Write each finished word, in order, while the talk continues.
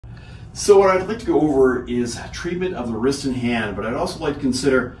So what I'd like to go over is treatment of the wrist and hand, but I'd also like to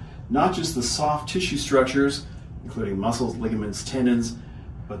consider not just the soft tissue structures, including muscles, ligaments, tendons,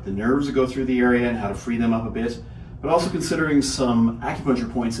 but the nerves that go through the area and how to free them up a bit, but also considering some acupuncture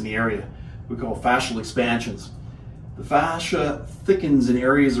points in the area we call fascial expansions. The fascia thickens in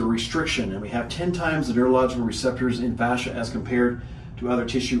areas of restriction, and we have 10 times the neurological receptors in fascia as compared to other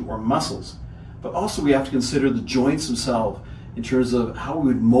tissue or muscles. But also we have to consider the joints themselves in terms of how we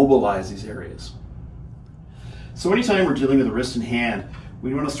would mobilize these areas. So anytime we're dealing with the wrist and hand,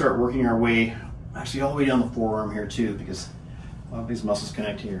 we want to start working our way, actually all the way down the forearm here too, because a lot of these muscles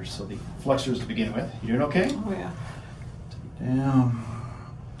connect here. So the flexors to begin with. You doing okay? Oh yeah. Down,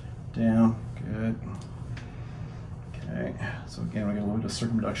 down, good. Okay, so again, we got a little bit of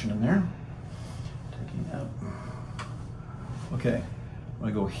circumduction in there. Taking up. Okay, when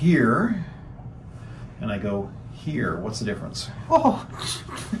I go here, and I go here, what's the difference? Oh.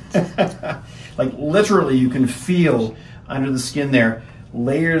 Like literally you can feel under the skin there,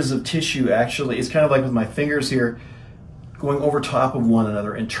 layers of tissue actually, it's kind of like with my fingers here, going over top of one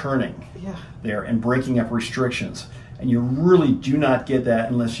another and turning there and breaking up restrictions. And you really do not get that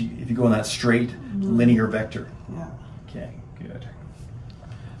unless if you go in that straight linear vector. Yeah. Okay, good.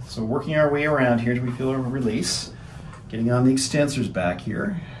 So working our way around here till we feel a release. Getting on the extensors back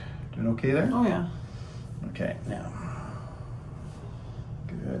here. Doing okay there? Oh yeah. Okay, now.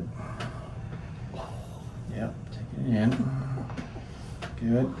 Good. Yep, take it in.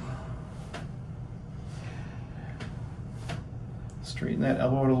 Good. Straighten that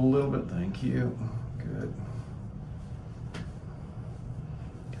elbow out a little bit, thank you. Good.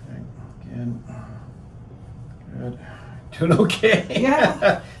 Okay, again. Good. Doing okay.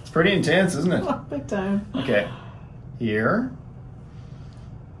 Yeah. It's pretty intense, isn't it? Oh, big time. Okay. Here.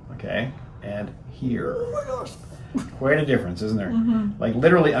 Okay. And here. Oh my gosh. Quite a difference, isn't there? Mm-hmm. Like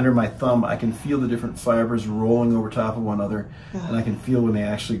literally under my thumb, I can feel the different fibers rolling over top of one another, and I can feel when they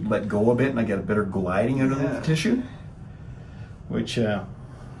actually let go a bit, and I get a better gliding underneath the tissue, which, well,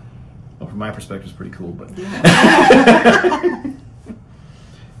 from my perspective, is pretty cool. But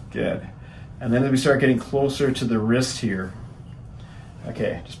good. And then as we start getting closer to the wrist here,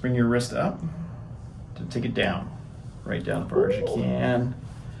 okay, just bring your wrist up, to take it down, right down as far as you can.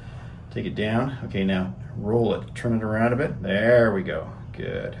 Take it down. Okay, now roll it. Turn it around a bit. There we go.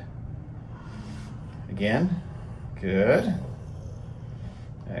 Good. Again. Good.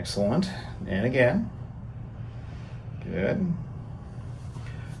 Excellent. And again. Good.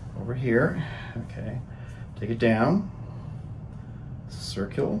 Over here. Okay. Take it down.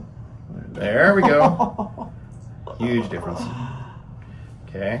 Circle. There we go. Huge difference.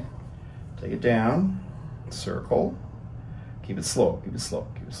 Okay. Take it down. Circle. Keep it slow. Keep it slow.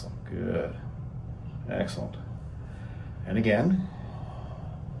 Keep it slow. Good. Excellent. And again.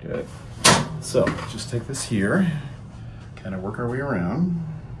 Good. So just take this here, kind of work our way around.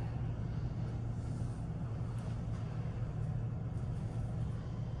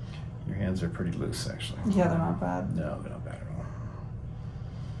 Your hands are pretty loose, actually. Yeah, they're not bad. No, they're not bad at all.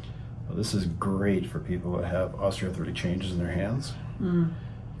 Well, this is great for people that have osteoarthritic changes in their hands. You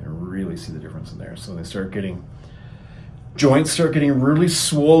can really see the difference in there. So they start getting, joints start getting really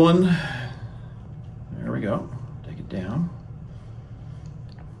swollen. There we go. Take it down.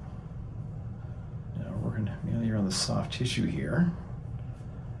 Now we're working mainly around the soft tissue here.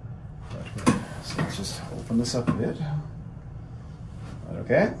 So let's just open this up a bit. Is that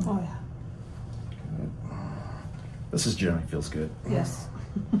okay? Oh yeah. Good. This is generally feels good. Yes.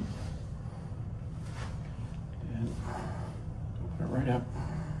 And open it right up.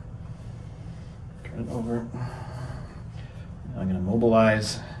 Turn it over. Now I'm going to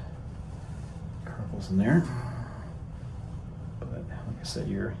mobilize carpals in there. But like I said,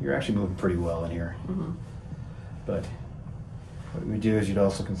 you're actually moving pretty well in here. But what we do is you'd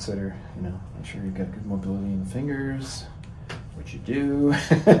also consider, you know, make sure you've got good mobility in the fingers, which you do,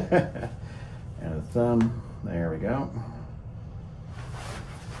 and the thumb. There we go.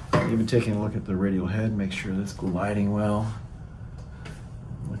 Even taking a look at the radial head, make sure that's gliding well.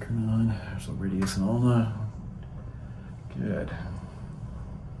 Looking on, there's the radius and ulna. Good.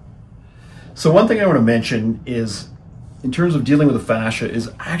 So one thing I want to mention is, in terms of dealing with the fascia,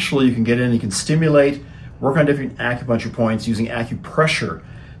 is actually you can get in, you can stimulate, work on different acupuncture points using acupressure,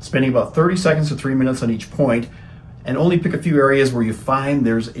 spending about 30 seconds to 3 minutes on each point, and only pick a few areas where you find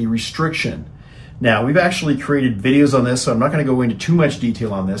there's a restriction. Now, we've actually created videos on this, so I'm not going to go into too much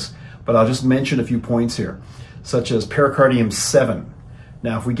detail on this, but I'll just mention a few points here, such as pericardium 7.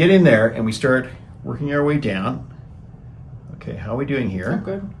 Now, if we get in there and we start working our way down, okay, how are we doing here? Oh,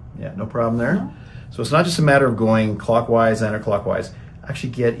 good. Yeah, no problem there. No. So it's not just a matter of going clockwise, anti-clockwise.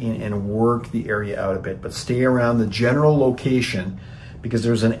 actually get in and work the area out a bit, but stay around the general location because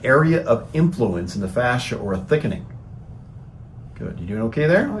there's an area of influence in the fascia or a thickening. Good. You doing okay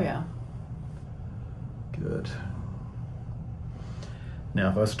there? Oh, yeah. Good. Now,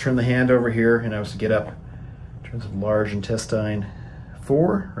 if I was to turn the hand over here and I was to get up in terms of large intestine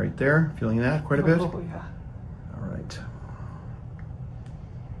 4, right there, feeling that quite a bit? Oh, yeah. All right.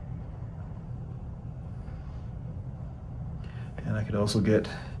 And I could also get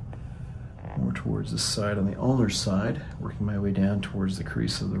more towards the side on the ulnar side, working my way down towards the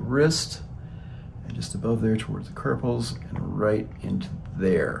crease of the wrist, and just above there towards the carpals, and right into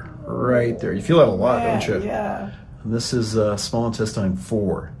there. Right there. You feel that a lot, don't you? Yeah. And this is small intestine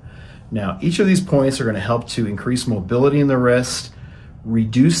 4. Now, each of these points are going to help to increase mobility in the wrist,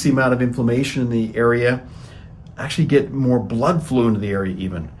 reduce the amount of inflammation in the area, actually get more blood flow into the area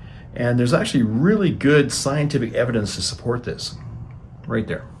even. And there's actually really good scientific evidence to support this. Right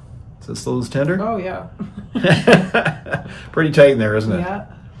there. Is that still as tender? Oh, yeah. Pretty tight in there, isn't it? Yeah.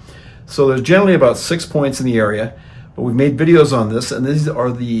 So there's generally about 6 points in the area, but we've made videos on this, and these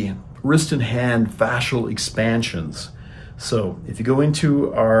are the wrist and hand fascial expansions. So if you go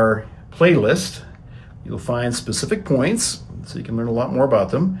into our playlist, you'll find specific points, so you can learn a lot more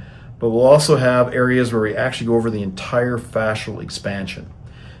about them, but we'll also have areas where we actually go over the entire fascial expansion.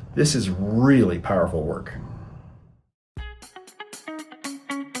 This is really powerful work.